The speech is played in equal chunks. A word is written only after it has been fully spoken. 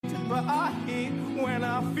but I hate when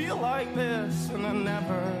I feel like this, and I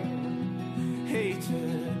never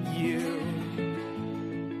hated you.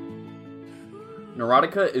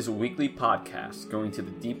 Neurotica is a weekly podcast going to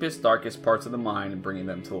the deepest, darkest parts of the mind and bringing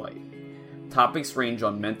them to light. Topics range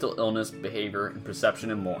on mental illness, behavior, and perception,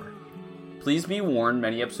 and more. Please be warned,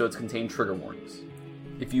 many episodes contain trigger warnings.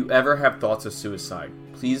 If you ever have thoughts of suicide,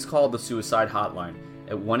 please call the suicide hotline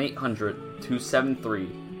at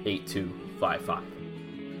 1-800-273-8255.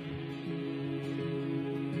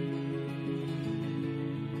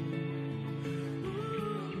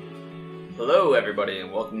 Hello, everybody, and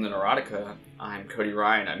welcome to Neurotica. I'm Cody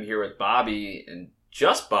Ryan. I'm here with Bobby, and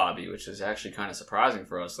just Bobby, which is actually kind of surprising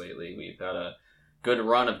for us lately. We've had a good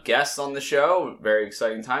run of guests on the show, very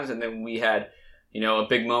exciting times, and then we had, a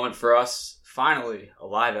big moment for us. Finally, a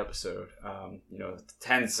live episode.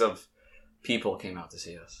 Tens of people came out to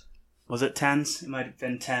see us. Was it tens? It might have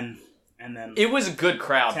been 10, and then it was a good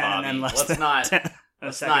crowd, 10 Bobby. And then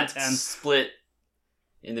Let's not 10. split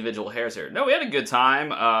individual hairs here. No, we had a good time.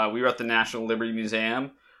 We were at the National Liberty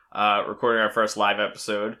Museum, recording our first live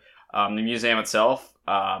episode. The museum itself,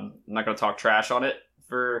 I'm not going to talk trash on it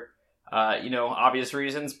for, obvious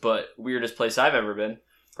reasons, but weirdest place I've ever been,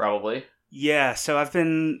 probably. Yeah, so I've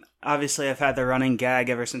had the running gag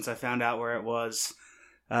ever since I found out where it was,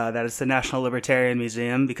 that it's the National Libertarian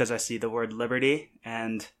Museum, because I see the word liberty,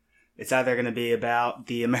 and it's either going to be about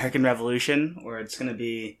the American Revolution, or it's going to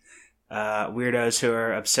be weirdos who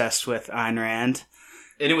are obsessed with Ayn Rand.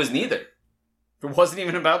 And it was neither. It wasn't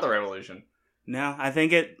even about the revolution. No, I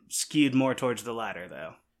think it skewed more towards the latter,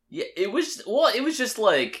 though. Yeah, it was just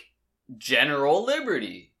like general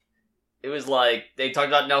liberty. It was like they talked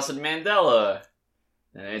about Nelson Mandela,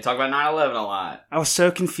 and they talked about 9/11 a lot. I was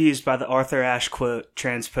so confused by the Arthur Ashe quote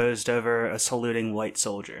transposed over a saluting white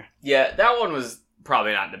soldier. Yeah, that one was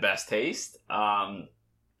probably not in the best taste.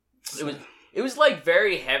 It was like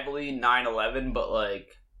very heavily 9/11, but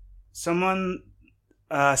like someone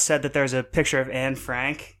said that there's a picture of Anne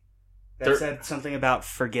Frank that said something about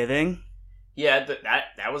forgiving. Yeah,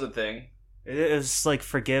 that was a thing. It was like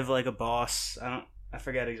forgive like a boss. I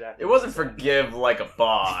forget exactly. It wasn't forgive like a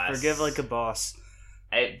boss. Forgive like a boss.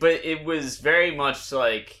 But it was very much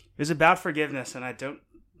like it was about forgiveness, and I don't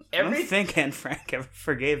think Anne Frank ever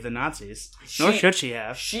forgave the Nazis. Nor should she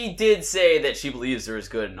have. She did say that she believes there is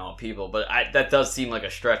good in all people, but that does seem like a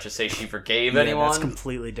stretch to say she forgave anyone. That's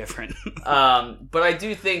completely different. But I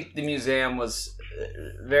do think the museum was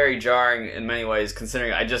very jarring in many ways,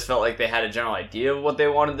 considering I just felt like they had a general idea of what they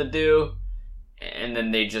wanted to do, and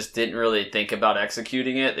then they just didn't really think about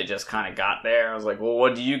executing it. They just kind of got there. I was like, well,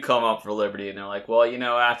 what do you come up for liberty? And they're like, well,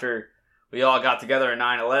 after we all got together in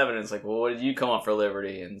 9/11, it's like, well, what did you come up for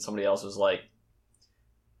liberty? And somebody else was like,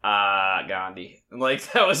 Gandhi. And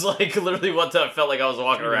like, that was like literally what I felt like I was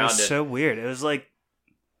walking around in. It was so weird. It was like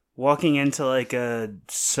walking into like a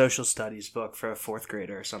social studies book for a fourth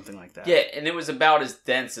grader or something like that. Yeah, and it was about as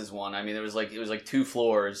dense as one. I mean, it was like 2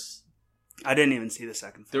 floors. I didn't even see the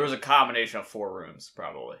second floor. There was a combination of 4 rooms,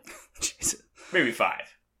 probably. Jesus. Maybe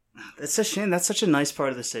 5. That's a shame. That's such a nice part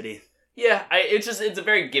of the city. Yeah, it's a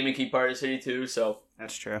very gimmicky part of the city, too, so.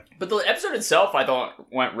 That's true. But the episode itself, I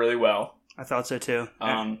thought, went really well. I thought so, too.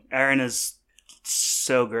 Erin is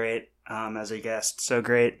so great as a guest. So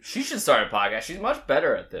great. She should start a podcast. She's much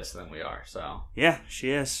better at this than we are, so. Yeah, she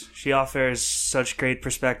is. She offers such great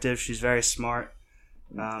perspective. She's very smart.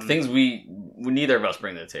 Things we neither of us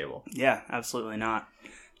bring to the table. Yeah, absolutely not.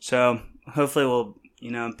 So hopefully we'll,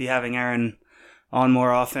 be having Erin on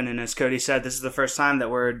more often. And as Cody said, this is the first time that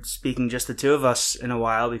we're speaking just the two of us in a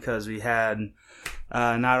while, because we had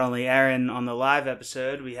not only Erin on the live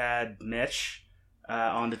episode, we had Mitch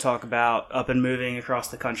on to talk about up and moving across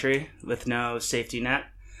the country with no safety net.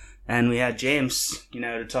 And we had James,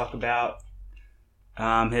 to talk about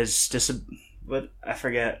his I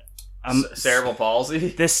forget. Cerebral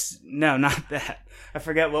palsy? No, not that. I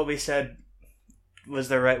forget what we said was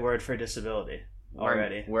the right word for disability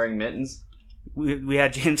already. Wearing mittens? We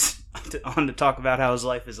had James on to talk about how his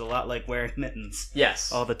life is a lot like wearing mittens.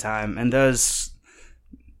 Yes. All the time. And those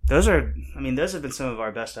have been some of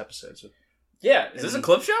our best episodes. Yeah. Is this a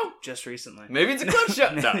clip show? Just recently. Maybe it's a clip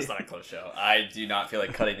show. No, it's not a clip show. I do not feel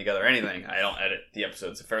like cutting together anything. I don't edit the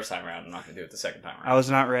episodes the first time around. I'm not going to do it the second time around. I was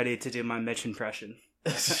not ready to do my Mitch impression.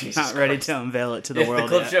 Jesus not ready Christ. to unveil it to the world.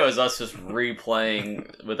 The clip show is us just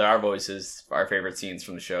replaying with our voices our favorite scenes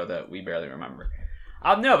from the show that we barely remember.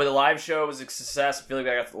 No, but the live show was a success. I feel like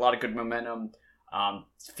I got a lot of good momentum.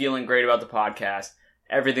 Feeling great about the podcast.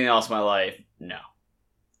 Everything else in my life, no.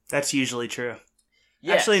 That's usually true.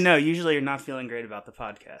 Yes. Actually, no. Usually, you're not feeling great about the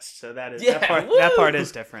podcast. So that that part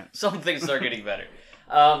is different. Some things are getting better.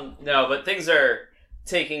 No, but things are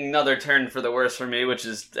taking another turn for the worse for me, which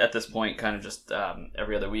is at this point kind of just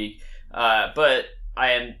every other week. But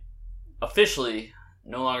I am officially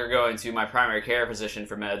no longer going to my primary care physician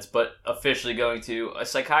for meds, but officially going to a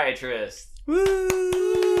psychiatrist. Woo!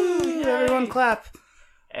 Everyone clap.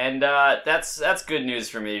 And that's good news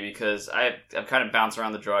for me because I've kind of bounced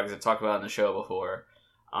around the drugs. I've talked about it on the show before.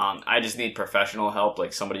 I just need professional help,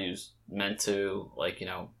 like somebody who's meant to, like,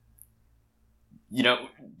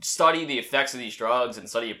 study the effects of these drugs and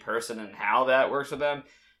study a person and how that works with them.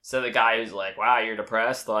 So the guy who's like, wow, you're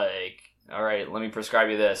depressed? Like, all right, let me prescribe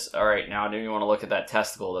you this. All right, now do you want to look at that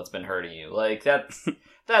testicle that's been hurting you? Like, that's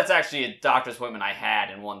actually a doctor's appointment I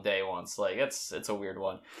had in one day once. Like, it's a weird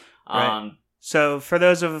one. Right. So for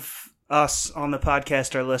those of us on the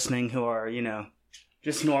podcast are listening who are,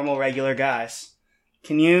 just normal, regular guys,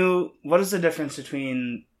 what is the difference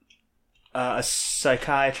between a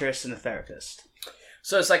psychiatrist and a therapist?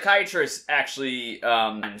 So psychiatrists actually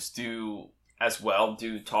do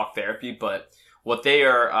talk therapy, but what they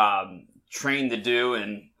are trained to do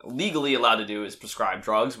and legally allowed to do is prescribe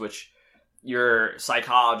drugs, which your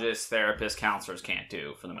psychologists, therapists, counselors can't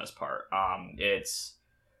do for the most part. It's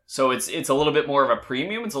a little bit more of a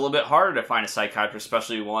premium. It's a little bit harder to find a psychiatrist,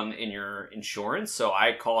 especially one in your insurance. So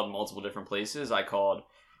I called multiple different places. I called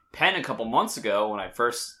Penn a couple months ago when I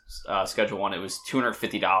first scheduled one. It was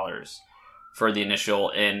 $250 for the initial,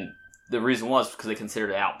 and the reason was because they considered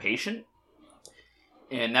it outpatient,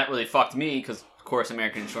 and that really fucked me because, of course,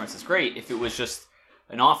 American insurance is great. If it was just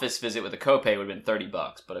an office visit with a copay, it would have been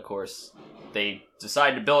 $30, but of course they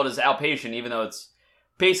decided to bill it as outpatient, even though it's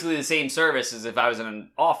basically the same service as if I was in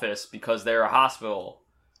an office, because they're a hospital.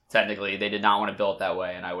 Technically, they did not want to bill it that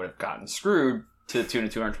way, and I would have gotten screwed to the tune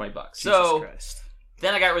of $220. Jesus Christ.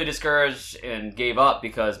 Then I got really discouraged and gave up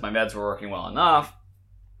because my meds were working well enough.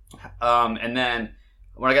 And then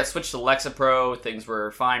when I got switched to Lexapro, things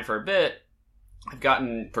were fine for a bit. I've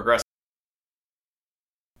gotten progressive.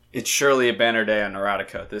 It's surely a banner day on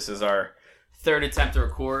Neurotica. This is our third attempt to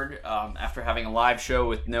record after having a live show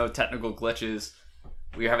with no technical glitches.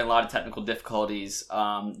 We were having a lot of technical difficulties.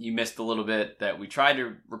 You missed a little bit that we tried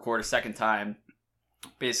to record a second time.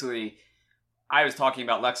 Basically, I was talking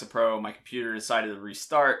about Lexapro. My computer decided to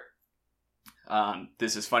restart.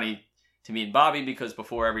 This is funny to me and Bobby because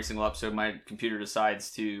before every single episode, my computer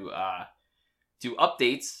decides to do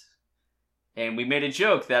updates. And we made a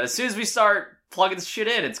joke that as soon as we start plugging this shit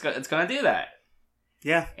in, it's going to do that.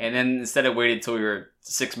 Yeah. And then instead it waited until we were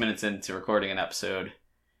 6 minutes into recording an episode.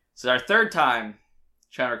 So our third time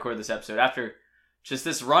trying to record this episode after just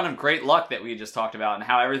this run of great luck that we just talked about and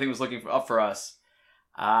how everything was looking up for us.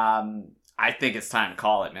 I think it's time to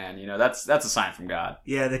call it, man. That's a sign from God.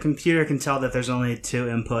 Yeah, the computer can tell that there's only two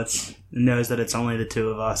inputs. It knows that it's only the two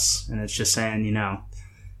of us. And it's just saying,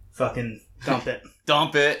 fucking dump it.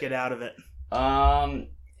 Dump it. Get out of it. And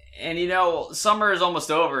summer is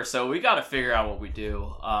almost over, so we got to figure out what we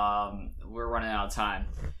do. We're running out of time.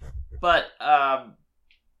 But,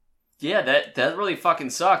 yeah, that really fucking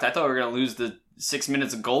sucked. I thought we were going to lose the 6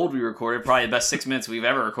 minutes of gold we recorded. Probably the best 6 minutes we've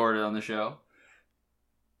ever recorded on the show.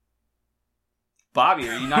 Bobby,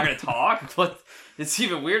 are you not going to talk? But it's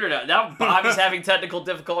even weirder now. Now Bobby's having technical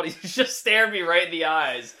difficulties. He's just staring me right in the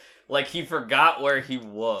eyes like he forgot where he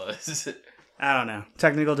was. I don't know.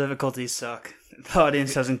 Technical difficulties suck. The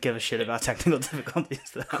audience doesn't give a shit about technical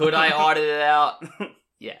difficulties, though. Could I audit it out?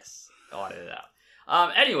 Yes. Audit it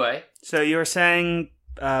out. Anyway. So you were saying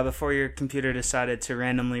before your computer decided to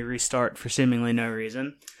randomly restart for seemingly no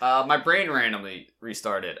reason. My brain randomly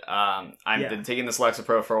restarted. I've been taking this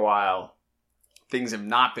Lexapro for a while. Things have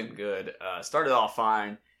not been good. Started off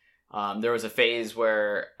fine. There was a phase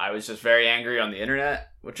where I was just very angry on the internet,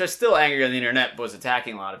 which I'm still angry on the internet, but was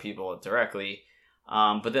attacking a lot of people directly.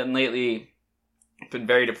 But then lately, I've been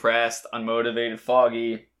very depressed, unmotivated,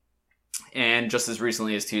 foggy, and just as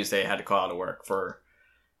recently as Tuesday, I had to call out of work for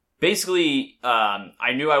basically,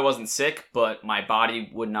 I knew I wasn't sick, but my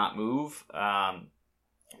body would not move.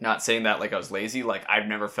 Not saying that like I was lazy, like I've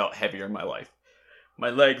never felt heavier in my life. My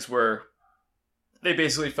legs they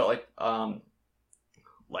basically felt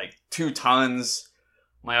like 2 tons.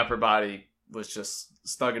 My upper body was just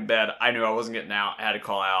stuck in bed. I knew I wasn't getting out. I had to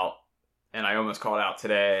call out, and I almost called out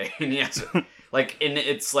today. And yes,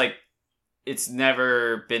 it's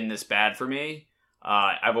never been this bad for me.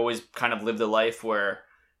 I've always kind of lived a life where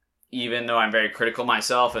even though I'm very critical of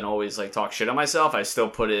myself and always like talk shit on myself, I still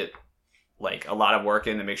put it like a lot of work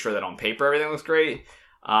in to make sure that on paper everything looks great.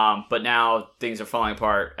 But now things are falling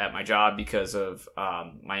apart at my job because of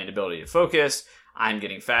my inability to focus. I'm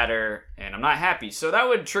getting fatter and I'm not happy. So that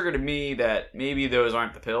would trigger to me that maybe those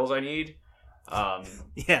aren't the pills I need.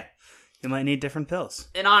 Yeah. You might need different pills.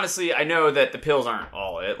 And honestly, I know that the pills aren't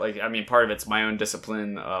all it. Like, I mean, part of it's my own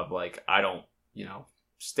discipline of, like, I don't,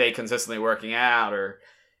 stay consistently working out or,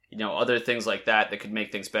 other things like that could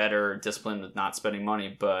make things better, discipline with not spending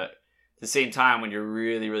money. But at the same time, when you're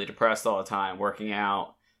really, really depressed all the time, working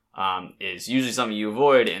out is usually something you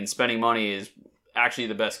avoid, and spending money is actually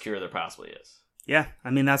the best cure there possibly is. Yeah.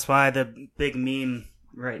 I mean, that's why the big meme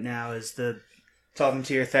right now is the talking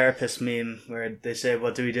to your therapist meme, where they say,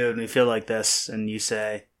 "What do we do when we feel like this?" And you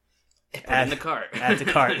say, Put it in the cart. Add the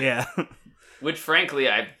cart, yeah. Which, frankly,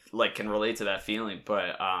 I can relate to that feeling.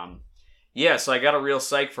 But yeah, so I got a real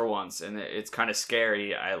psych for once, and it's kind of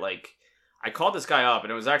scary. I called this guy up,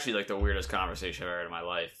 and it was actually like the weirdest conversation I've ever had in my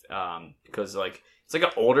life. Because it's like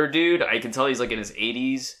an older dude. I can tell he's like in his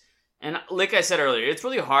 80s. And like I said earlier, it's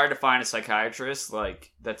really hard to find a psychiatrist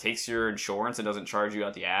that takes your insurance and doesn't charge you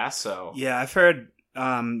out the ass. So yeah, I've heard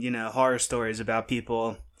horror stories about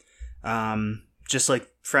people, just like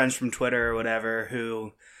friends from Twitter or whatever,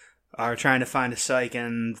 who are trying to find a psych,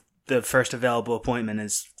 and the first available appointment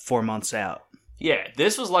is 4 months out. Yeah,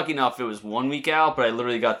 this was lucky enough. It was 1 week out, but I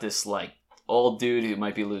literally got this old dude who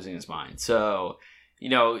might be losing his mind. So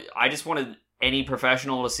I just wanted any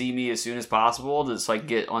professional to see me as soon as possible to just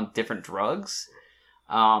get on different drugs.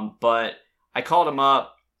 But I called him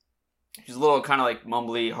up. He was a little kind of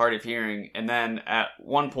mumbly, hard of hearing. And then at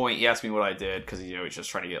one point he asked me what I did because, he's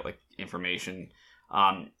just trying to get information.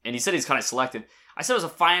 And he said he's kind of selective. I said I was a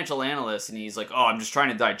financial analyst, and he's like, "Oh, I'm just trying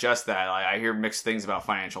to digest that. I hear mixed things about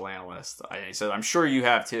financial analysts." He said, "I'm sure you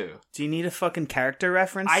have too." Do you need a fucking character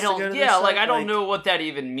reference? I don't. To go to yeah, this I don't know what that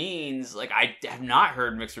even means. I have not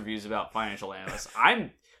heard mixed reviews about financial analysts.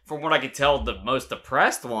 I'm, from what I could tell, the most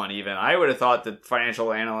depressed one. Even I would have thought that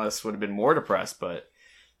financial analysts would have been more depressed, but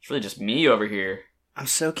it's really just me over here. I'm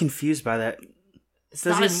so confused by that. It's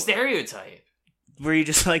not a stereotype. Were you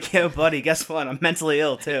just like, "Yo, buddy, guess what? I'm mentally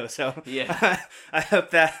ill too." So yeah, I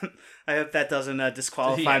hope that doesn't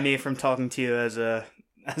disqualify me from talking to you as a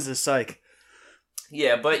psych.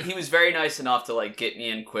 Yeah, but he was very nice enough to get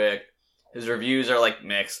me in quick. His reviews are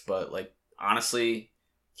mixed, but honestly,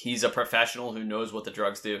 he's a professional who knows what the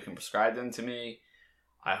drugs do, can prescribe them to me.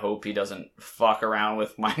 I hope he doesn't fuck around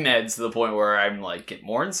with my meds to the point where I'm get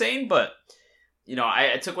more insane, but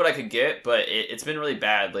I took what I could get, but it's been really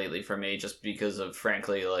bad lately for me just because of,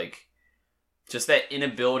 frankly, just that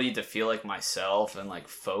inability to feel like myself and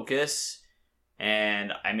focus.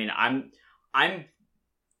 And I mean, I've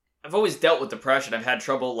always dealt with depression. I've had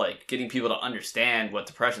trouble getting people to understand what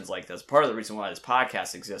depression's like. That's part of the reason why this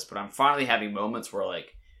podcast exists. But I'm finally having moments where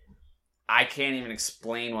I can't even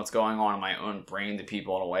explain what's going on in my own brain to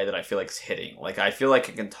people in a way that I feel is hitting. I feel like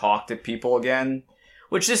I can talk to people again.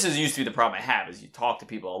 Which this used to be the problem I have, is you talk to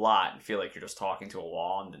people a lot and feel like you're just talking to a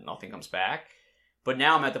wall and nothing comes back. But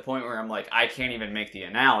now I'm at the point where I'm I can't even make the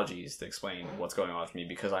analogies to explain what's going on with me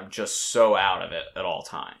because I'm just so out of it at all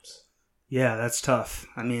times. Yeah, that's tough.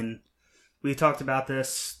 I mean, we talked about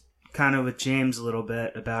this kind of with James a little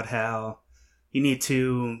bit, about how you need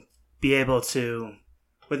to be able to,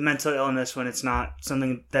 with mental illness, when it's not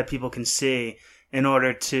something that people can see, in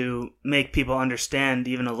order to make people understand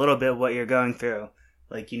even a little bit what you're going through.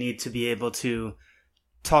 You need to be able to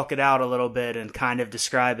talk it out a little bit and kind of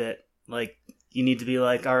describe it. You need to be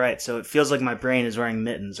all right, so it feels like my brain is wearing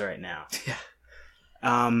mittens right now. Yeah.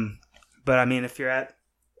 But I mean, if you're at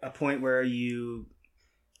a point where you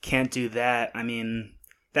can't do that, I mean,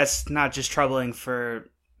 that's not just troubling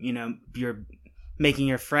for, you're making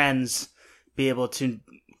your friends be able to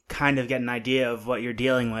kind of get an idea of what you're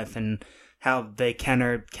dealing with and how they can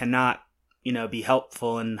or cannot, be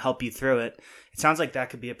helpful and help you through it. It sounds like that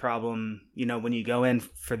could be a problem, when you go in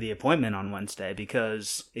for the appointment on Wednesday,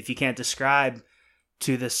 because if you can't describe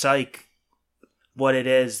to the psych what it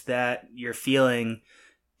is that you're feeling,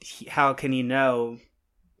 how can you know,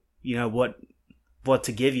 what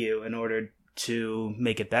to give you in order to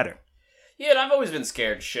make it better? Yeah, and I've always been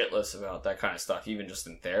scared shitless about that kind of stuff, even just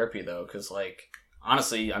in therapy, though, because,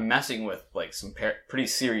 honestly, I'm messing with, some pretty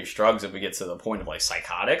serious drugs if we get to the point of,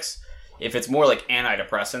 psychotics. If it's more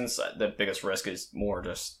antidepressants, the biggest risk is more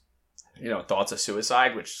just, thoughts of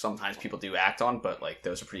suicide, which sometimes people do act on, but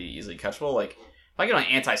those are pretty easily catchable. If I get on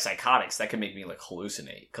antipsychotics, that could make me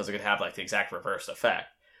hallucinate because it could have the exact reverse effect.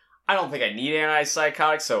 I don't think I need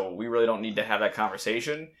antipsychotics, so we really don't need to have that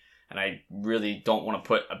conversation. And I really don't want to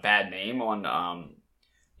put a bad name on,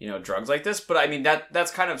 drugs like this. But I mean,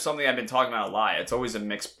 that's kind of something I've been talking about a lot. It's always a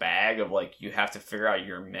mixed bag of you have to figure out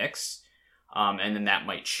your mix. And then that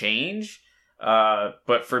might change.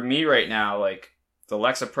 But for me right now, the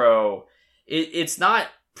Lexapro, it's not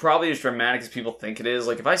probably as dramatic as people think it is.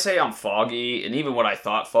 Like, if I say I'm foggy, and even what I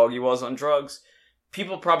thought foggy was on drugs,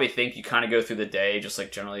 people probably think you kind of go through the day just,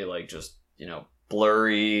 like, generally, like, just, you know,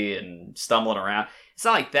 blurry and stumbling around. It's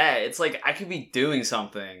not like that. It's like I could be doing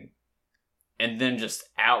something and then just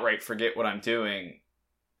outright forget what I'm doing,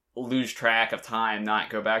 lose track of time, not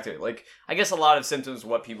go back to it. Like, I guess a lot of symptoms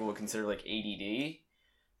what people would consider, like, ADD,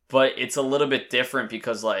 but it's a little bit different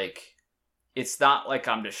because, like, it's not like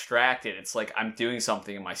I'm distracted. It's like I'm doing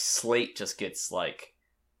something and my slate just gets, like,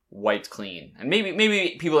 wiped clean. And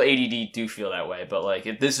maybe people with ADD do feel that way, but,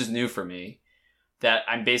 like, this is new for me, that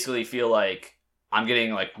I basically feel like I'm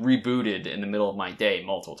getting, like, rebooted in the middle of my day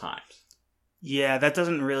multiple times. Yeah, that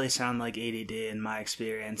doesn't really sound like ADD in my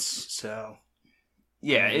experience, so...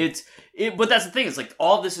 Yeah, but that's the thing, it's like,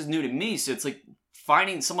 all this is new to me, so it's like,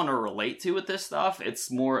 finding someone to relate to with this stuff,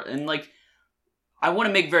 it's more, and, like, I want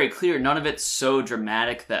to make very clear, none of it's so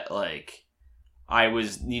dramatic that, like, I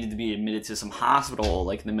needed to be admitted to some hospital,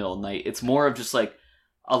 like, in the middle of the night. It's more of just, like,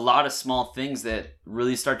 a lot of small things that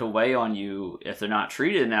really start to weigh on you if they're not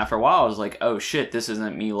treated. And after a while, I was like, oh shit, this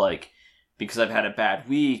isn't me, like, because I've had a bad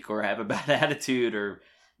week or I have a bad attitude or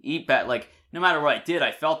eat bad. Like, no matter what I did,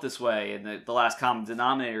 I felt this way. And the last common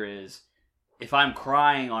denominator is, if I'm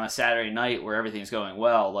crying on a Saturday night where everything's going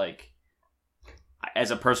well, like,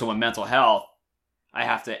 as a person with mental health, I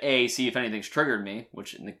have to, A, see if anything's triggered me,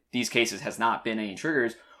 which in these cases has not been any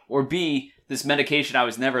triggers, or B, this medication I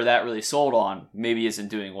was never that really sold on maybe isn't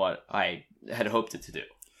doing what I had hoped it to do.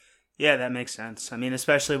 Yeah, that makes sense. I mean,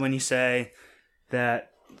 especially when you say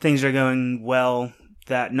that things are going well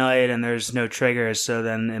that night and there's no triggers, so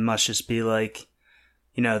then it must just be like,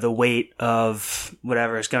 you know, the weight of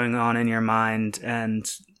whatever is going on in your mind and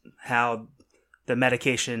how the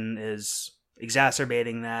medication is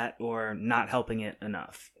exacerbating that or not helping it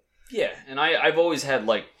enough. Yeah, and I've always had,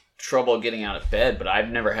 like, trouble getting out of bed, but I've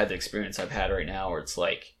never had the experience I've had right now where it's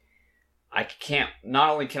like, I can't,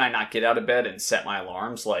 not only can I not get out of bed and set my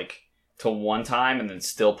alarms, like, to one time and then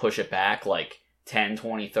still push it back, like, 10,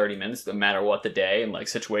 20, 30 minutes, no matter what the day and, like,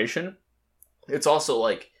 situation. It's also,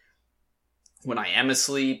 like, when I am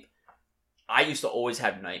asleep, I used to always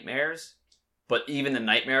have nightmares, but even the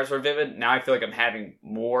nightmares were vivid. Now I feel like I'm having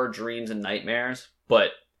more dreams and nightmares,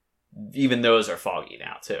 but even those are foggy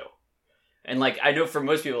now, too. And, like, I know for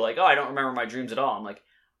most people, like, oh, I don't remember my dreams at all. I'm like,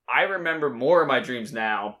 I remember more of my dreams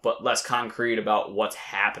now, but less concrete about what's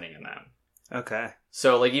happening in them. Okay.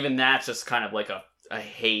 So, like, even that's just kind of like a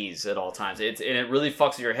haze at all times. And it really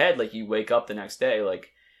fucks with your head. Like, you wake up the next day, like,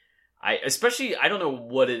 I don't know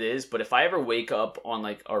what it is, but if I ever wake up on,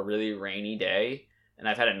 like, a really rainy day and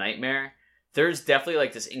I've had a nightmare, there's definitely,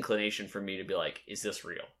 like, this inclination for me to be like, is this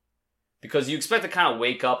real? Because you expect to kind of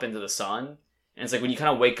wake up into the sun, and it's like when you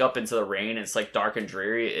kind of wake up into the rain and it's, like, dark and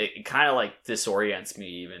dreary, it kind of, like, disorients me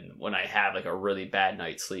even when I have, like, a really bad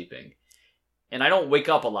night sleeping. And I don't wake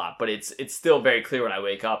up a lot, but it's still very clear when I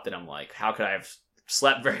wake up that I'm like, how could I have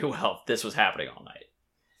slept very well if this was happening all night?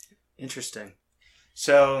 Interesting.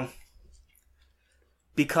 So,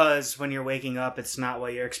 because when you're waking up, it's not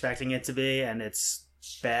what you're expecting it to be, and it's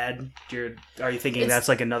bad, are you thinking that's,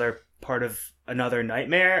 like, another part of another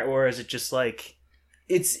nightmare, or is it just, like...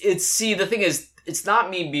 See, the thing is, it's not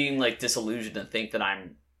me being, like, disillusioned and think that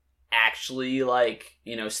I'm actually, like,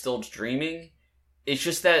 you know, still dreaming. It's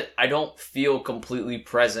just that I don't feel completely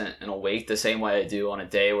present and awake the same way I do on a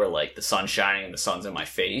day where, like, the sun's shining and the sun's in my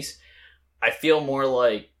face. I feel more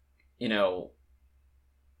like, you know,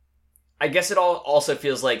 I guess it also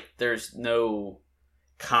feels like there's no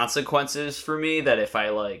consequences for me, that if I,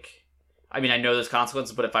 like, I mean, I know there's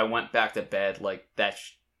consequences, but if I went back to bed, like,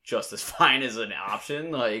 that's just as fine as an option,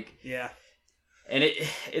 like... Yeah. And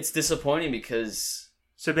it's disappointing because...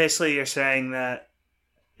 So basically you're saying that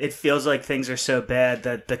it feels like things are so bad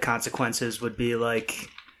that the consequences would be, like,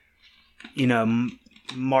 you know,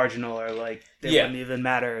 marginal, or, like, they wouldn't even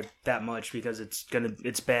matter that much because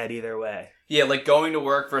it's bad either way. Yeah, like, going to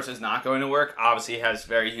work versus not going to work obviously has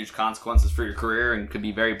very huge consequences for your career and could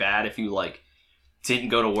be very bad if you, like, didn't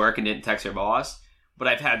go to work and didn't text your boss. But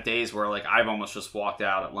I've had days where, like, I've almost just walked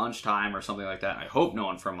out at lunchtime or something like that. And I hope no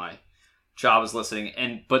one from my job is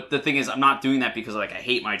listening. But the thing is, I'm not doing that because, like, I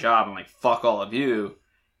hate my job. I'm like, fuck all of you.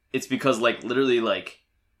 It's because, like, literally, like,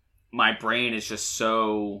 my brain is just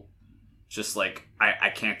so, just, like, I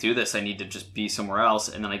can't do this. I need to just be somewhere else.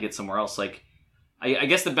 And then I get somewhere else. Like, I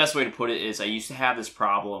guess the best way to put it is I used to have this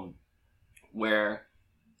problem where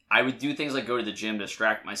I would do things like go to the gym to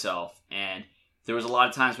distract myself. And there was a lot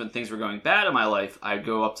of times when things were going bad in my life, I'd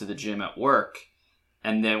go up to the gym at work,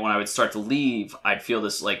 and then when I would start to leave, I'd feel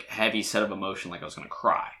this, like, heavy set of emotion, like I was going to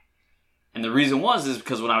cry. And the reason is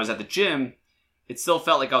because when I was at the gym, it still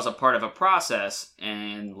felt like I was a part of a process,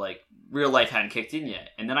 and like real life hadn't kicked in yet.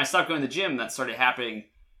 And then I stopped going to the gym. That started happening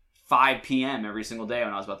 5 p.m. every single day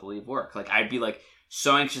when I was about to leave work. Like I'd be like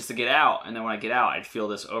so anxious to get out, and then when I get out, I'd feel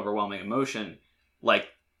this overwhelming emotion, like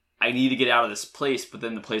I need to get out of this place, but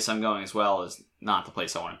then the place I'm going as well is not the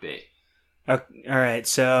place I want to be. Okay, all right,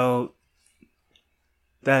 so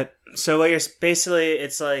what you're basically,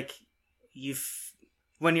 it's like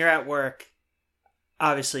when you're at work,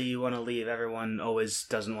 obviously you want to leave. Everyone always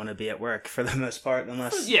doesn't want to be at work for the most part,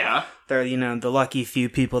 unless they're the lucky few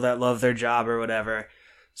people that love their job or whatever.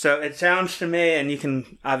 So it sounds to me, and you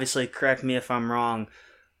can obviously correct me if I'm wrong,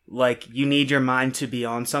 like you need your mind to be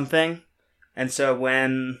on something. And so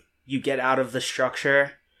when you get out of the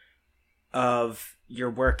structure of your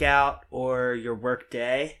workout or your work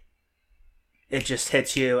day, it just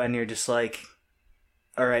hits you and you're just like,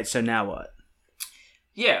 all right, so now what?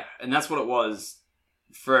 Yeah, and that's what it was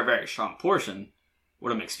for a very strong portion.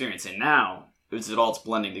 What I'm experiencing now is it all's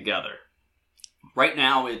blending together. Right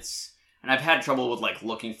now and I've had trouble with like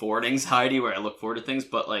looking forward anxiety where I look forward to things,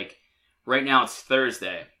 but like right now it's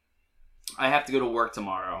Thursday. I have to go to work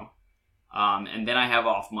tomorrow, and then I have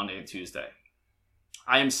off Monday and Tuesday.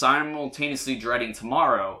 I am simultaneously dreading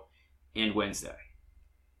tomorrow and Wednesday.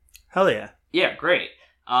 Hell yeah. Yeah, great.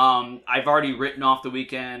 I've already written off the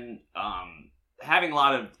weekend. Having a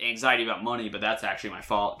lot of anxiety about money, but that's actually my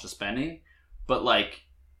fault, just spending. But like,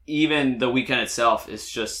 even the weekend itself is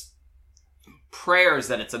just prayers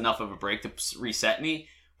that it's enough of a break to reset me,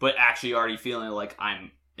 but actually already feeling like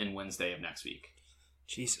I'm in Wednesday of next week.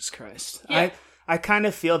 Jesus Christ. Yeah. I kind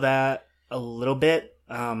of feel that a little bit.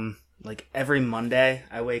 Like every Monday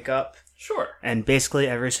I wake up. Sure. And basically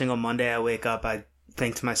every single Monday I wake up, I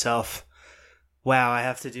think to myself, wow, I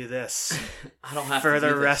have to do this I don't have for to do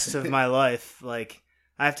the this. rest of my life. Like,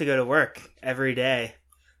 I have to go to work every day,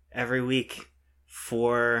 every week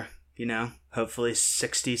for, hopefully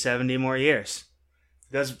 60, 70 more years.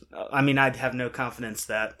 Because, I'd have no confidence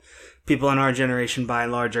that people in our generation, by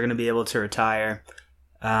and large, are going to be able to retire.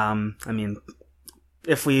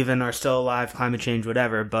 If we even are still alive, climate change,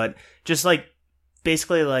 whatever. But just like,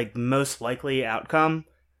 basically like most likely outcome,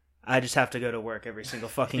 I just have to go to work every single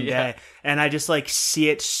fucking day. And I just like see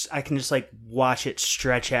it, I can just like watch it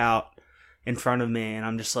stretch out in front of me. And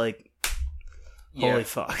I'm just like, holy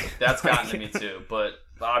fuck. That's gotten to me too. But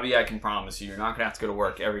Bobby, I can promise you're not going to have to go to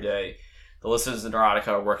work every day. The listeners of Neurotica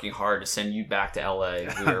are working hard to send you back to LA.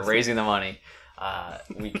 We are raising the money.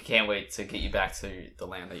 We can't wait to get you back to the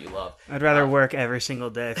land that you love. I'd rather work every single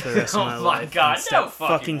day for the rest of my life. Oh my God, and step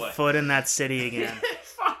fucking way. foot in that city again.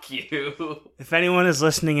 Fuck you. If anyone is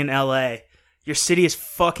listening in LA, your city is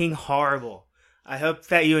fucking horrible. I hope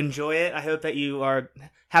that you enjoy it. I hope that you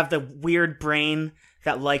have the weird brain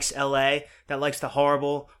that likes LA, that likes the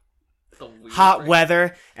horrible hot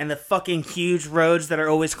weather and the fucking huge roads that are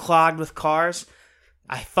always clogged with cars.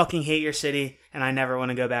 I fucking hate your city, and I never want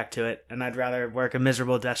to go back to it. And I'd rather work a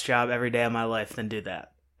miserable desk job every day of my life than do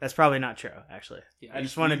that. That's probably not true, actually. Yeah, I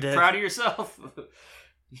just wanted to... Proud of yourself?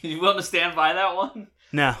 You willing to stand by that one?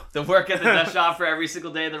 No. The work at the desk job for every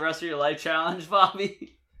single day of the rest of your life challenge,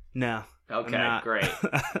 Bobby? No. Okay, great.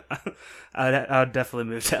 I would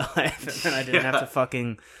definitely move to LA, and then I didn't have to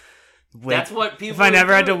fucking... That's what people. If I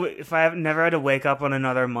never had to wake up on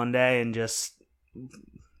another Monday and just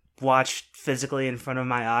watch physically in front of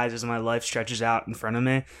my eyes as my life stretches out in front of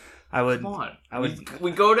me, I would. Come on. I would.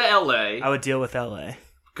 We go to LA. I would deal with LA.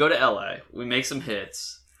 Go to LA. We make some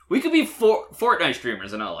hits. We could be Fortnite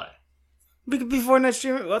streamers in LA. We could be Fortnite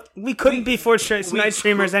streamers. What? We couldn't be Fortnite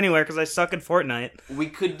streamers anywhere because I suck at Fortnite. We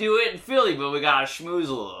could do it in Philly, but we gotta schmooze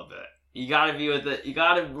a little bit. You gotta be with it. You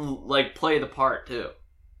gotta like play the part too.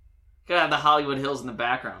 You gotta have the Hollywood Hills in the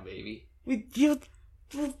background, baby. You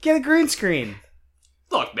get a green screen.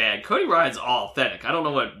 Look, man, Cody Ryan's all authentic. I don't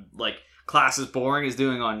know what like Class is Boring is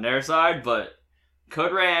doing on their side, but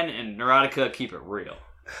Cody Ryan and Neurotica keep it real.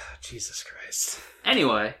 Jesus Christ.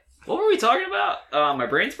 Anyway, what were we talking about? My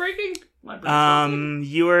brain's breaking?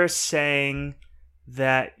 You were saying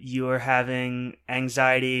that you were having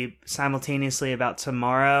anxiety simultaneously about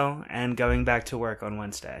tomorrow and going back to work on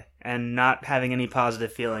Wednesday and not having any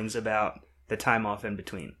positive feelings about the time off in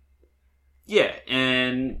between. Yeah,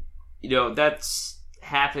 and that's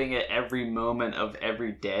happening at every moment of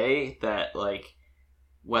every day, that like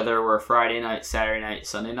whether we're Friday night, Saturday night,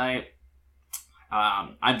 Sunday night,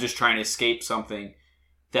 I'm just trying to escape something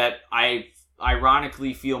that I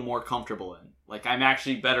ironically feel more comfortable in. Like I'm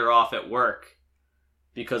actually better off at work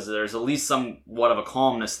because there's at least somewhat of a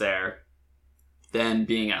calmness there than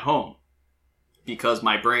being at home. Because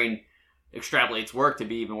my brain extrapolates work to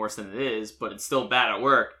be even worse than it is, but it's still bad at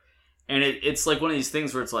work. And it's like one of these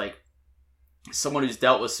things where it's like, someone who's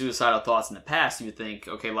dealt with suicidal thoughts in the past, you would think,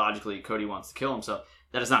 okay, logically, Cody wants to kill himself.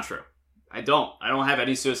 That is not true. I don't have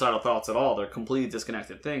any suicidal thoughts at all. They're completely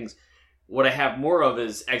disconnected things. What I have more of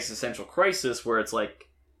is existential crisis, where it's like,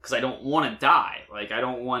 because I don't want to die. Like, I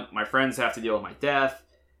don't want my friends to have to deal with my death.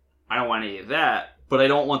 I don't want any of that. But I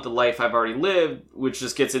don't want the life I've already lived, which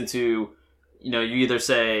just gets into, you either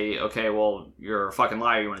say, okay, well, you're a fucking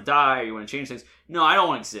liar, you want to die, or you want to change things. No, I don't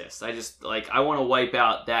want to exist. I just, I want to wipe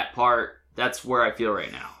out that part. That's where I feel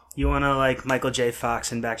right now. You want to, like Michael J.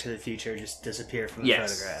 Fox in Back to the Future, just disappear from the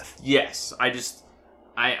photograph. Yes.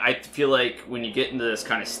 I feel like when you get into this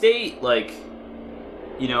kind of state,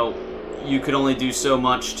 you could only do so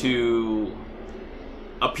much to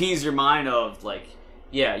appease your mind of,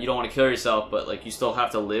 you don't want to kill yourself, but, you still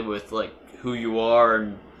have to live with, who you are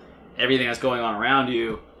and everything that's going on around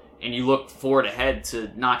you. And you look forward ahead to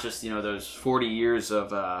not just, those 40 years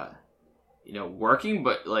of, working,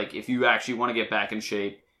 but if you actually want to get back in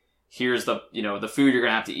shape, here's the, the food you're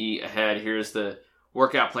going to have to eat ahead. Here's the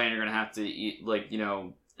workout plan you're going to have to eat,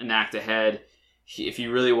 enact ahead. If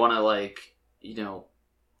you really want to,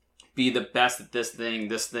 be the best at this thing,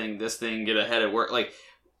 get ahead at work.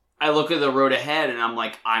 I look at the road ahead and I'm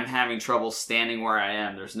I'm having trouble standing where I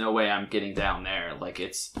am. There's no way I'm getting down there.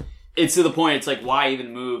 It's to the point, it's why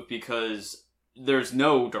even move? Because there's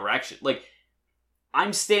no direction.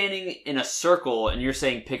 I'm standing in a circle and you're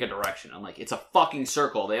saying pick a direction. I'm it's a fucking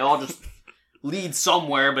circle. They all just lead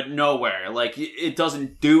somewhere but nowhere. It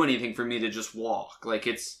doesn't do anything for me to just walk.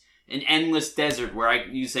 It's an endless desert where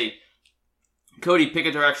you say, Cody, pick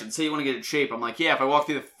a direction. Say you want to get in shape. I'm yeah, if I walk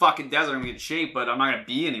through the fucking desert, I'm going to get in shape, but I'm not going to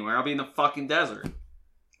be anywhere. I'll be in the fucking desert.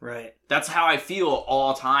 Right. That's how I feel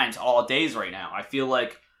all times, all days right now. I feel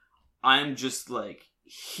I'm just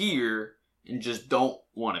here and just don't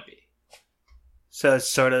want to be. So it's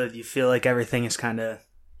sort of, you feel like everything's kind of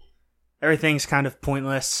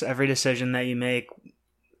pointless. Every decision that you make,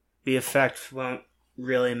 the effect won't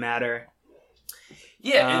really matter.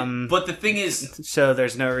 Yeah, but the thing is... So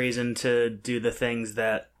there's no reason to do the things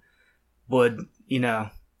that would,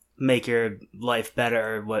 make your life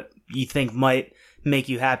better, or what you think might make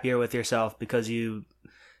you happier with yourself, because you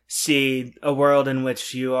see a world in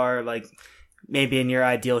which you are, maybe in your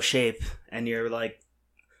ideal shape, and you're well,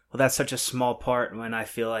 that's such a small part when I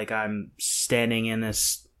feel like I'm standing in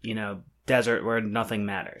this, desert where nothing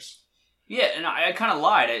matters. Yeah, and I kind of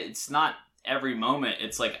lied. It's not every moment.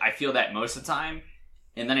 It's I feel that most of the time.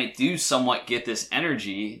 And then I do somewhat get this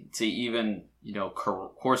energy to even,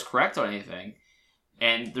 course correct on anything.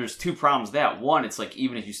 And there's two problems with that. One, it's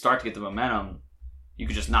even if you start to get the momentum, you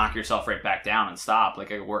could just knock yourself right back down and stop. I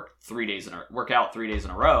could work out 3 days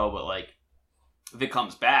in a row, but if it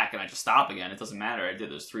comes back and I just stop again, it doesn't matter. I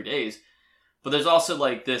did those 3 days. But there's also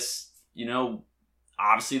this,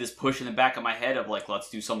 obviously this push in the back of my head of let's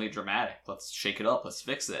do something dramatic. Let's shake it up. Let's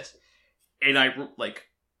fix this. And I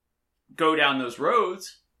go down those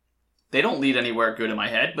roads. They don't lead anywhere good in my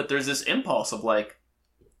head, but there's this impulse of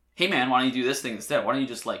hey man, why don't you do this thing instead? Why don't you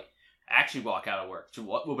just actually walk out of work? So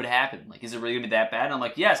what would happen? Is it really gonna be that bad? And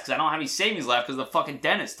I'm yes, because I don't have any savings left because the fucking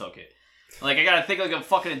dentist took it. I gotta think like a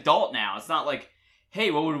fucking adult now. It's not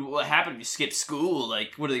hey, what would happen if you skip school?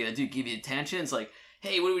 What are they gonna do? Give you attention? It's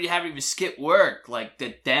hey, what would happen if you skip work?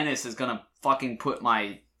 The dentist is gonna fucking put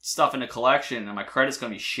my stuff in a collection and my credit's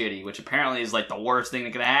gonna be shitty, which apparently is the worst thing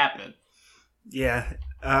that could happen. Yeah,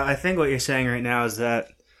 I think what you're saying right now is that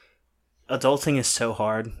adulting is so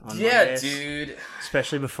hard on Mondays, dude.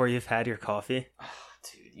 Especially before you've had your coffee. Oh,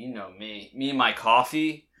 dude, you know me. Me and my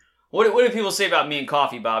coffee. What do people say about me and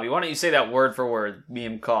coffee, Bobby? Why don't you say that word for word, me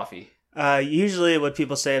and coffee? Usually what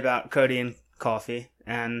people say about Cody and coffee,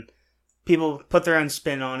 and people put their own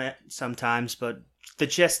spin on it sometimes, but the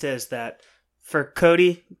gist is that for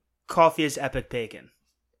Cody, coffee is epic bacon.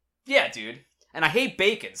 Yeah, dude. And I hate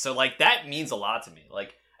bacon, so that means a lot to me.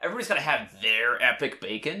 Everybody's gotta have their epic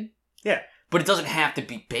bacon. Yeah. But it doesn't have to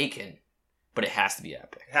be bacon, but it has to be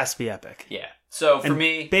epic. It has to be epic. Yeah. So for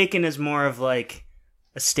me, bacon is more of a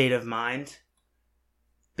state of mind.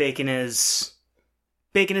 Bacon is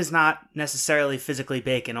not necessarily physically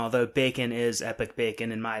bacon, although bacon is epic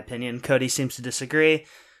bacon in my opinion. Cody seems to disagree.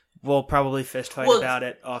 We'll probably fist fight about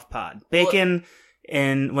it off pod. Bacon,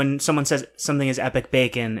 and when someone says something is epic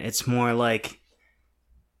bacon, it's more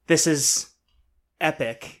this is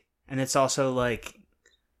epic, and it's also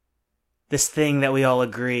this thing that we all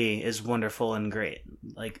agree is wonderful and great.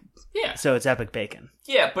 yeah. So it's epic bacon.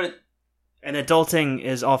 Yeah, but And adulting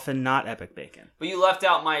is often not epic bacon. But you left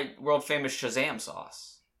out my world famous Shazam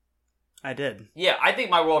sauce. I did. Yeah, I think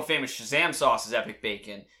my world famous Shazam sauce is epic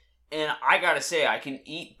bacon. And I gotta say, I can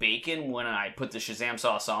eat bacon when I put the Shazam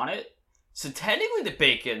sauce on it. So technically the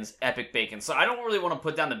bacon's epic bacon. So I don't really want to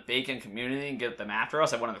put down the bacon community and get them after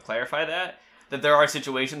us. I wanted to clarify that there are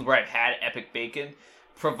situations where I've had epic bacon,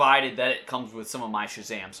 provided that it comes with some of my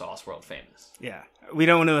Shazam sauce, world famous. Yeah. We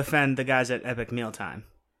don't want to offend the guys at Epic Mealtime.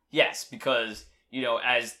 Yes, because,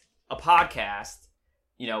 as a podcast,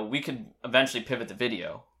 we could eventually pivot to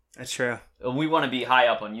video. That's true. And we want to be high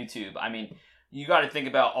up on YouTube. I mean, you got to think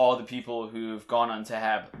about all the people who've gone on to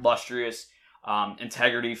have lustrous,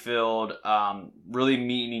 integrity-filled, really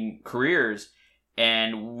meaning careers,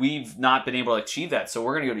 and we've not been able to achieve that. So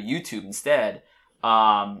we're going to go to YouTube instead,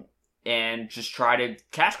 and just try to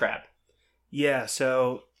cash grab. Yeah,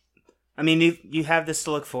 so, I mean, you have this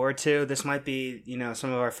to look forward to. This might be,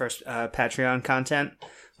 some of our first Patreon content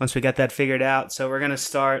once we get that figured out. So we're going to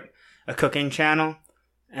start a cooking channel,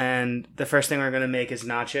 and the first thing we're going to make is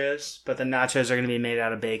nachos, but the nachos are going to be made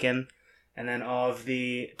out of bacon. And then all of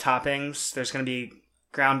the toppings, there's going to be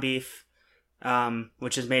ground beef,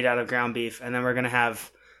 which is made out of ground beef. And then we're going to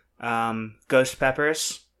have ghost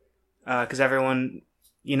peppers, because everyone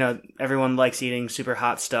likes eating super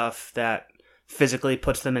hot stuff that physically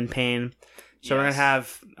puts them in pain. So We're going to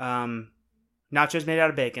have nachos made out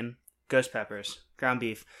of bacon, ghost peppers, ground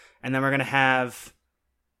beef. And then we're going to have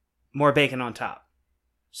more bacon on top.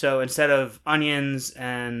 So instead of onions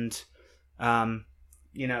and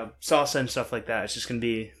salsa and stuff like that, it's just going to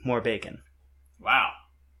be more bacon. Wow.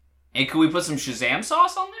 And could we put some Shazam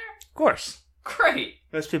sauce on there? Of course. Great.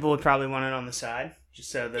 Most people would probably want it on the side, just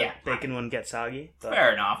so the bacon wouldn't get soggy. But...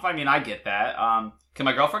 Fair enough. I mean, I get that. Can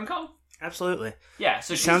my girlfriend come? Absolutely. Yeah,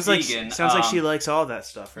 so she's vegan. Sounds like she likes all that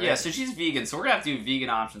stuff, right? Yeah, so she's vegan, so we're going to have to do vegan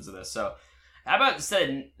options of this. So how about instead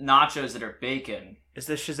of nachos that are bacon... Is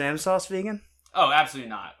the Shazam sauce vegan? Oh, absolutely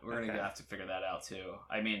not. We're going to have to figure that out, too.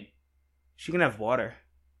 I mean... She can have water.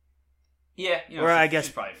 Yeah, I guess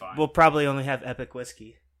she's probably fine. We'll probably only have Epic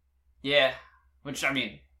whiskey. Yeah, which, I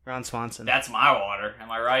mean... Ron Swanson. That's my water. Am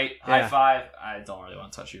I right? Yeah. High five. I don't really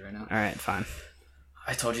want to touch you right now. All right, fine.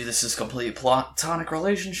 I told you this is a complete platonic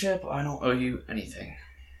relationship. I don't owe you anything.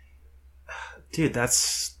 Dude,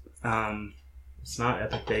 that's... it's not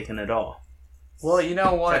epic bacon at all. Well, you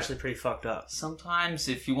know what? It's actually pretty fucked up. Sometimes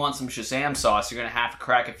if you want some Shazam sauce, you're going to have to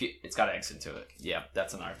crack a few... It's got eggs into it. Yeah,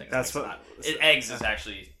 that's another thing. That's what... Eggs is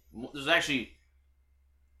actually... There's actually...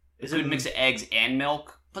 Is it a mix of eggs and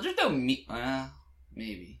milk? But there's no meat...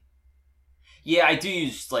 maybe. Yeah, I do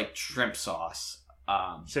use, shrimp sauce.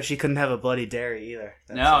 So she couldn't have a bloody dairy either.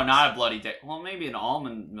 Not a bloody dairy. Well, maybe an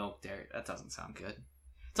almond milk dairy. That doesn't sound good.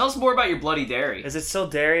 Tell us more about your bloody dairy. Is it still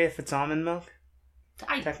dairy if it's almond milk?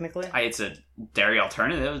 Technically? It's a dairy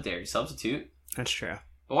alternative, a dairy substitute. That's true.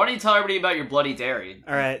 But why don't you tell everybody about your bloody dairy?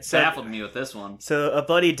 All right. So, baffled me with this one. So a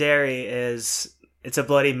bloody dairy is... It's a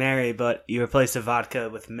Bloody Mary, but you replace the vodka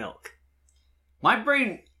with milk. My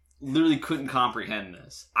brain literally couldn't comprehend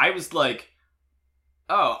this. I was like...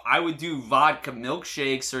 Oh, I would do vodka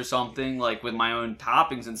milkshakes or something, with my own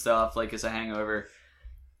toppings and stuff, as a hangover.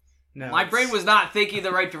 No, my brain was not thinking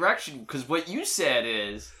the right direction, because what you said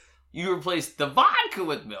is you replaced the vodka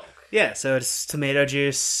with milk. Yeah, so it's tomato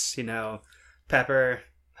juice, pepper,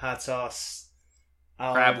 hot sauce,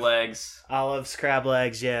 crab legs. Olives, crab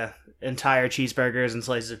legs, yeah. Entire cheeseburgers and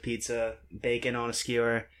slices of pizza, bacon on a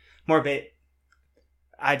skewer.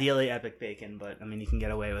 Ideally epic bacon, but, you can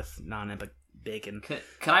get away with non-epic bacon.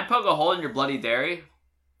 Can I poke a hole in your Bloody Dairy?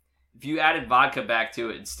 If you added vodka back to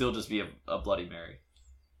it, it'd still just be a Bloody Mary.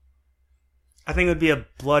 I think it would be a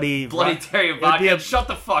bloody Dairy vodka. Shut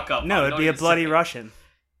the fuck up. No, it'd be a Bloody Russian.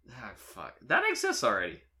 Ah, fuck. That exists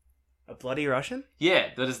already. A Bloody Russian? Yeah,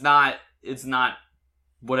 that is not. It's not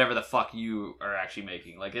whatever the fuck you are actually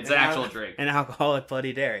making. It's an actual drink. An alcoholic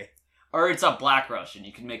Bloody Dairy. Or it's a Black Russian.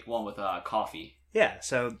 You can make one with coffee. Yeah,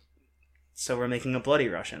 so we're making a Bloody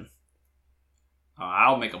Russian.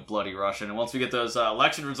 I'll make a Bloody Russian, and once we get those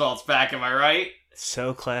election results back, am I right?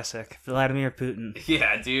 So classic. Vladimir Putin.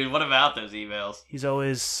 Yeah, dude, what about those emails? He's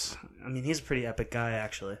always... he's a pretty epic guy,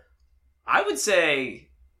 actually. I would say...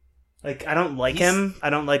 I don't like him.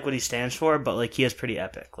 I don't like what he stands for, but, he is pretty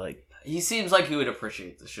epic. He seems like he would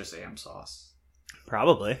appreciate the Shazam sauce.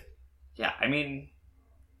 Probably. Yeah,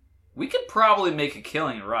 we could probably make a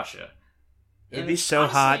killing in Russia. It'd be so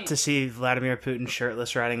hot to see Vladimir Putin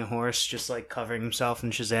shirtless riding a horse, just covering himself in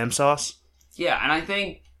Shazam sauce. Yeah, and I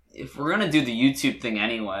think if we're going to do the YouTube thing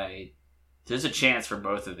anyway, there's a chance for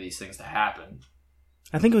both of these things to happen.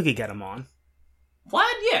 I think we could get him on.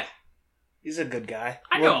 What? Yeah. He's a good guy.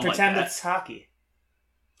 I know him pretend like that. it's hockey.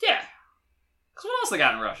 Yeah. Because what else they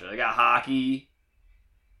got in Russia? They got hockey.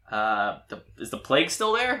 Is the plague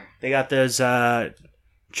still there? They got those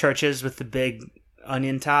churches with the big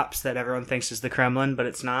onion tops that everyone thinks is the Kremlin, but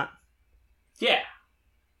it's not. Yeah.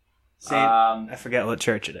 I forget what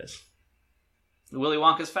church it is. Willy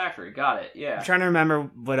Wonka's factory. Got it. Yeah. I'm trying to remember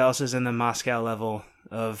what else is in the Moscow level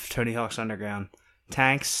of Tony Hawk's Underground.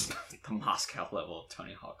 Tanks. The Moscow level of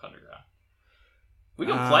Tony Hawk Underground. We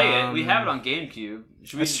can play it. We have it on GameCube.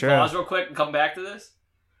 Should we pause real quick and come back to this?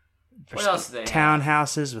 What else do they have?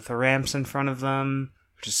 Townhouses with ramps in front of them,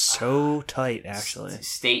 which is so tight, actually.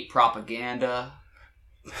 State propaganda.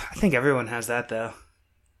 I think everyone has that, though.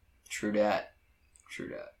 True that.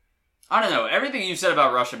 I don't know. Everything you said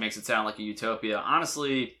about Russia makes it sound like a utopia.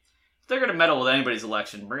 Honestly, if they're going to meddle with anybody's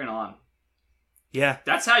election, bring it on. Yeah.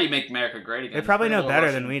 That's how you make America great again. They probably know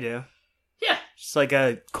better than we do. Yeah. Just like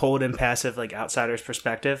a cold and passive, like, outsider's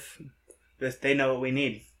perspective. They know what we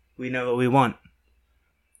need. We know what we want.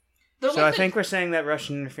 So I think we're saying that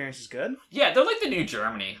Russian interference is good? Yeah, they're like the new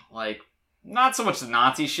Germany. Like, not so much the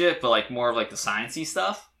Nazi shit, but like more of like the sciencey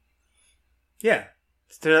stuff. Yeah.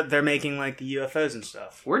 They're making like the UFOs and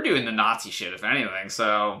stuff. We're doing the Nazi shit, if anything,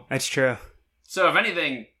 so... That's true. So, if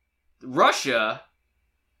anything, Russia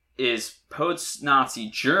is post-Nazi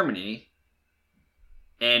Germany,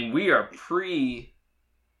 and we are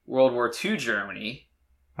pre-World War II Germany.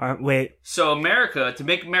 Wait. So, America, to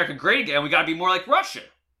make America great again, we gotta be more like Russia.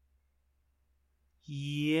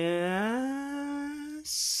 Yes.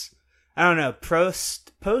 I don't know.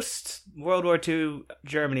 Post World War II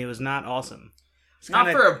Germany was not awesome. It's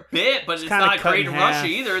not for a bit, but it's not great in Russia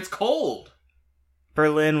either. It's cold.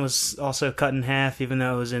 Berlin was also cut in half, even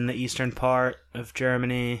though it was in the eastern part of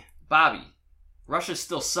Germany. Bobby, Russia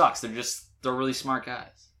still sucks. They're really smart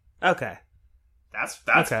guys. Okay. That's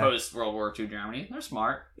post World War II Germany. They're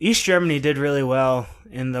smart. East Germany did really well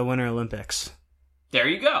in the Winter Olympics. There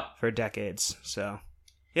you go. For decades. So,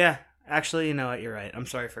 yeah. Actually, you know what? You're right. I'm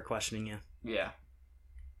sorry for questioning you. Yeah.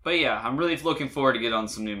 But yeah, I'm really looking forward to get on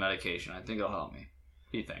some new medication. I think it'll help me.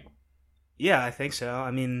 What do you think? Yeah, I think so.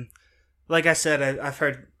 I mean, like I said, I've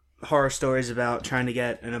heard horror stories about trying to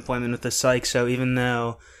get an appointment with the psych, so even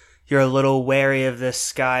though you're a little wary of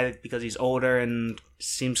this guy because he's older and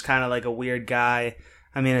seems kind of like a weird guy,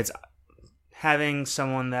 I mean, it's having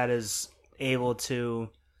someone that is able to...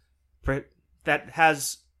 that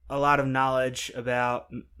has a lot of knowledge about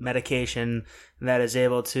medication, that is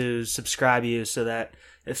able to subscribe you so that...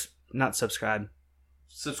 Not subscribe.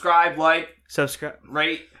 Subscribe, rate.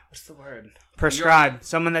 What's the word? Prescribe.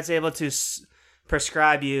 Someone that's able to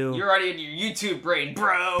prescribe you. You're already in your YouTube brain,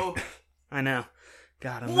 bro. I know.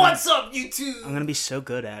 God, What's up, YouTube? I'm gonna be so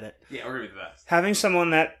good at it. Yeah, we're gonna be the best. Having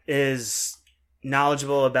someone that is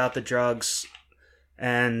knowledgeable about the drugs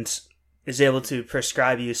and is able to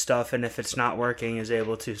prescribe you stuff, and if it's not working, is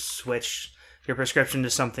able to switch your prescription to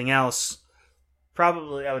something else.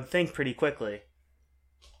 Probably, I would think, pretty quickly.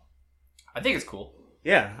 I think it's cool.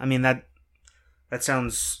 Yeah, I mean that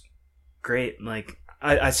sounds great. Like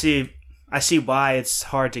I see why it's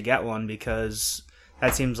hard to get one, because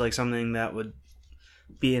that seems like something that would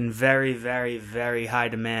be in very, very, very high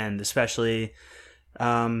demand, especially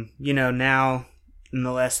now in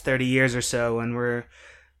the last 30 years or so, when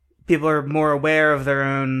people are more aware of their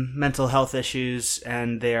own mental health issues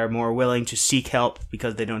and they are more willing to seek help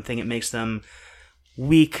because they don't think it makes them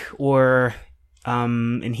weak or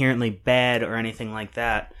inherently bad or anything like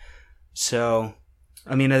that. So,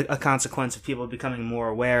 I mean, a consequence of people becoming more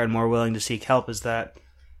aware and more willing to seek help is that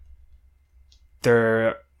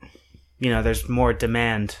there's more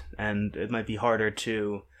demand, and it might be harder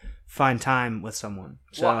to find time with someone.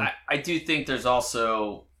 So, well, I do think there's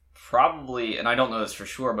also probably, and I don't know this for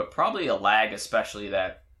sure, but probably a lag, especially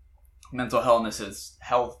that mental health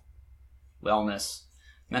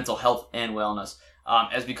and wellness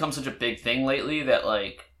has become such a big thing lately that,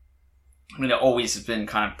 like, I mean, it always has been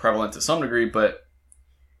kind of prevalent to some degree, but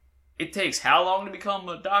it takes how long to become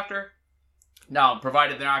a doctor? Now,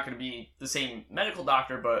 provided they're not going to be the same medical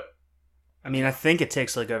doctor, but... I mean, I think it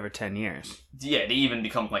takes, like, over 10 years. Yeah, to even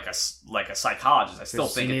become, like a psychologist. I still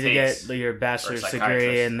think it takes... You need to get your bachelor's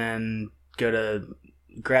degree and then go to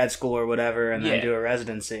grad school or whatever and then do a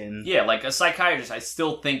residency. And... Yeah, like a psychiatrist, I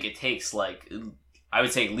still think it takes, like, I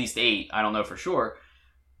would say at least 8. I don't know for sure.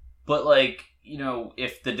 But, like,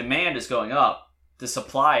 if the demand is going up, the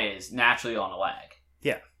supply is naturally on a lag.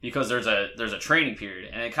 Yeah. Because there's a training period.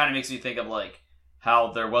 And it kind of makes me think of, like,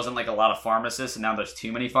 how there wasn't, like, a lot of pharmacists, and now there's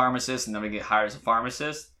too many pharmacists, and nobody hires a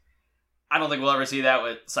pharmacist. I don't think we'll ever see that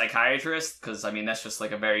with psychiatrists, because, I mean, that's just,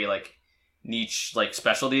 like, a very, like, niche, like,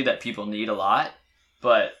 specialty that people need a lot.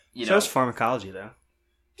 But, So is pharmacology, though.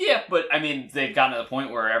 Yeah, but I mean, they've gotten to the point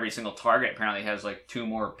where every single Target apparently has like 2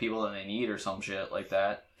 more people than they need or some shit like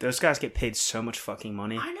that. Those guys get paid so much fucking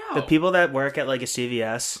money. I know. The people that work at like a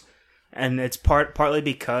CVS, and it's partly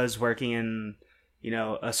because working in, you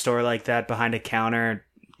know, a store like that behind a counter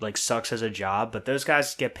like sucks as a job, but those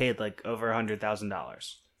guys get paid like over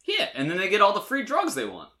 $100,000. Yeah, and then they get all the free drugs they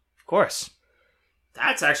want. Of course.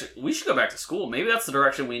 That's actually, we should go back to school. Maybe that's the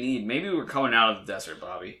direction we need. Maybe we're coming out of the desert,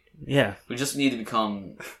 Bobby. Yeah. We just need to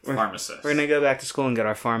become pharmacists. We're going to go back to school and get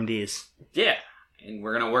our PharmDs. Yeah. And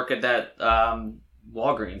we're going to work at that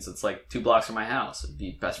Walgreens. It's like 2 blocks from my house. It'd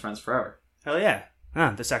be best friends forever. Hell yeah.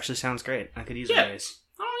 This actually sounds great. I could use a raise.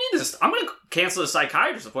 I don't need this. I'm going to cancel the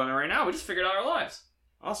psychiatrist appointment right now. We just figured out our lives.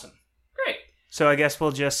 Awesome. Great. So I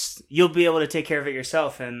guess you'll be able to take care of it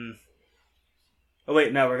yourself and... Oh,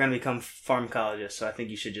 wait, no, we're going to become pharmacologists, so I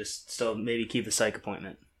think you should just still maybe keep the psych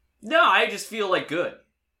appointment. No, I just feel like good.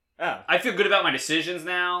 Oh. I feel good about my decisions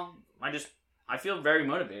now. I feel very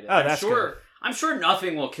motivated. Oh, that's good. I'm sure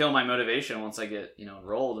nothing will kill my motivation once I get,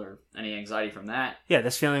 enrolled or any anxiety from that. Yeah,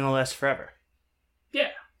 this feeling will last forever. Yeah.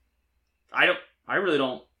 I really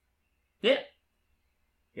don't. Yeah.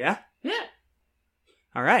 Yeah? Yeah.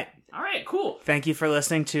 All right. All right, cool. Thank you for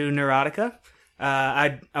listening to Neurotica.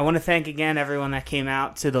 I want to thank again everyone that came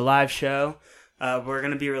out to the live show. We're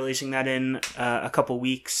going to be releasing that in a couple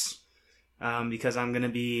weeks because I'm going to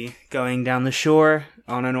be going down the shore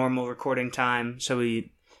on a normal recording time. So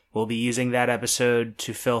we will be using that episode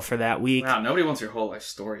to fill for that week. Wow, nobody wants your whole life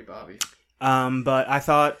story, Bobby. But I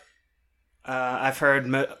thought I've heard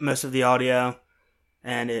most of the audio,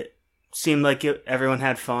 and it seemed like everyone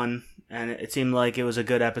had fun. And it seemed like it was a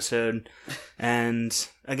good episode. And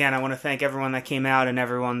again, I want to thank everyone that came out and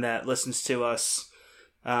everyone that listens to us,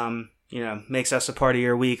 makes us a part of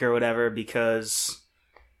your week or whatever, because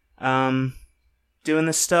doing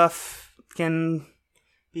this stuff can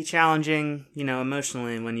be challenging,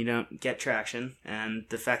 emotionally when you don't get traction. And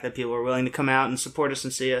the fact that people are willing to come out and support us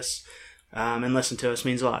and see us and listen to us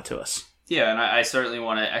means a lot to us. Yeah, and I certainly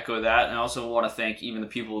want to echo that. And I also want to thank even the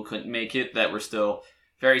people who couldn't make it that were still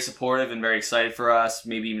very supportive and very excited for us,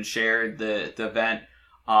 maybe even shared the event.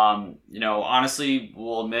 Honestly,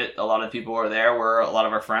 we'll admit a lot of people were there were a lot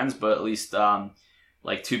of our friends, but at least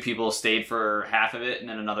 2 people stayed for half of it, and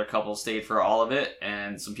then another couple stayed for all of it,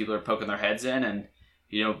 and some people are poking their heads in, and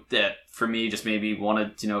that for me just maybe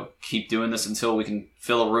wanted to keep doing this until we can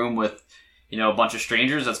fill a room with a bunch of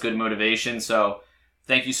strangers. That's good motivation. So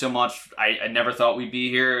thank you so much. I never thought we'd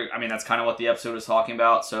be here. I mean, that's kind of what the episode was talking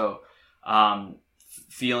about. So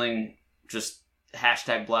feeling just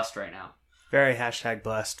 #blessed right now. Very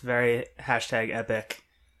 #blessed. Very #epic.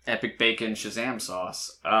 Epic bacon Shazam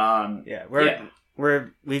sauce.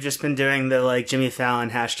 We've just been doing the Jimmy Fallon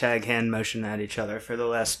 #hand motion at each other for the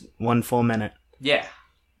last 1 full minute. Yeah.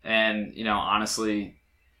 And, honestly,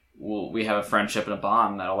 we have a friendship and a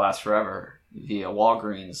bond that'll last forever via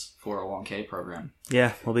Walgreens 401k program.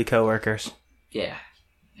 Yeah, we'll be coworkers. Yeah.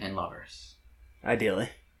 And lovers. Ideally.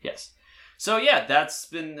 Yes. So, yeah, that's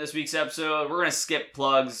been this week's episode. We're going to skip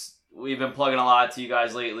plugs. We've been plugging a lot to you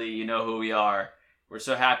guys lately. You know who we are. We're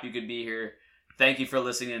so happy you could be here. Thank you for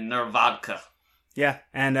listening to Nervodka. Yeah,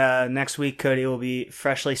 and next week, Cody will be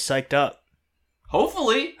freshly psyched up.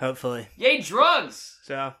 Hopefully. Hopefully. Yay, drugs!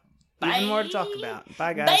 So, Bye. even more to talk about.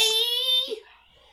 Bye, guys. Bye!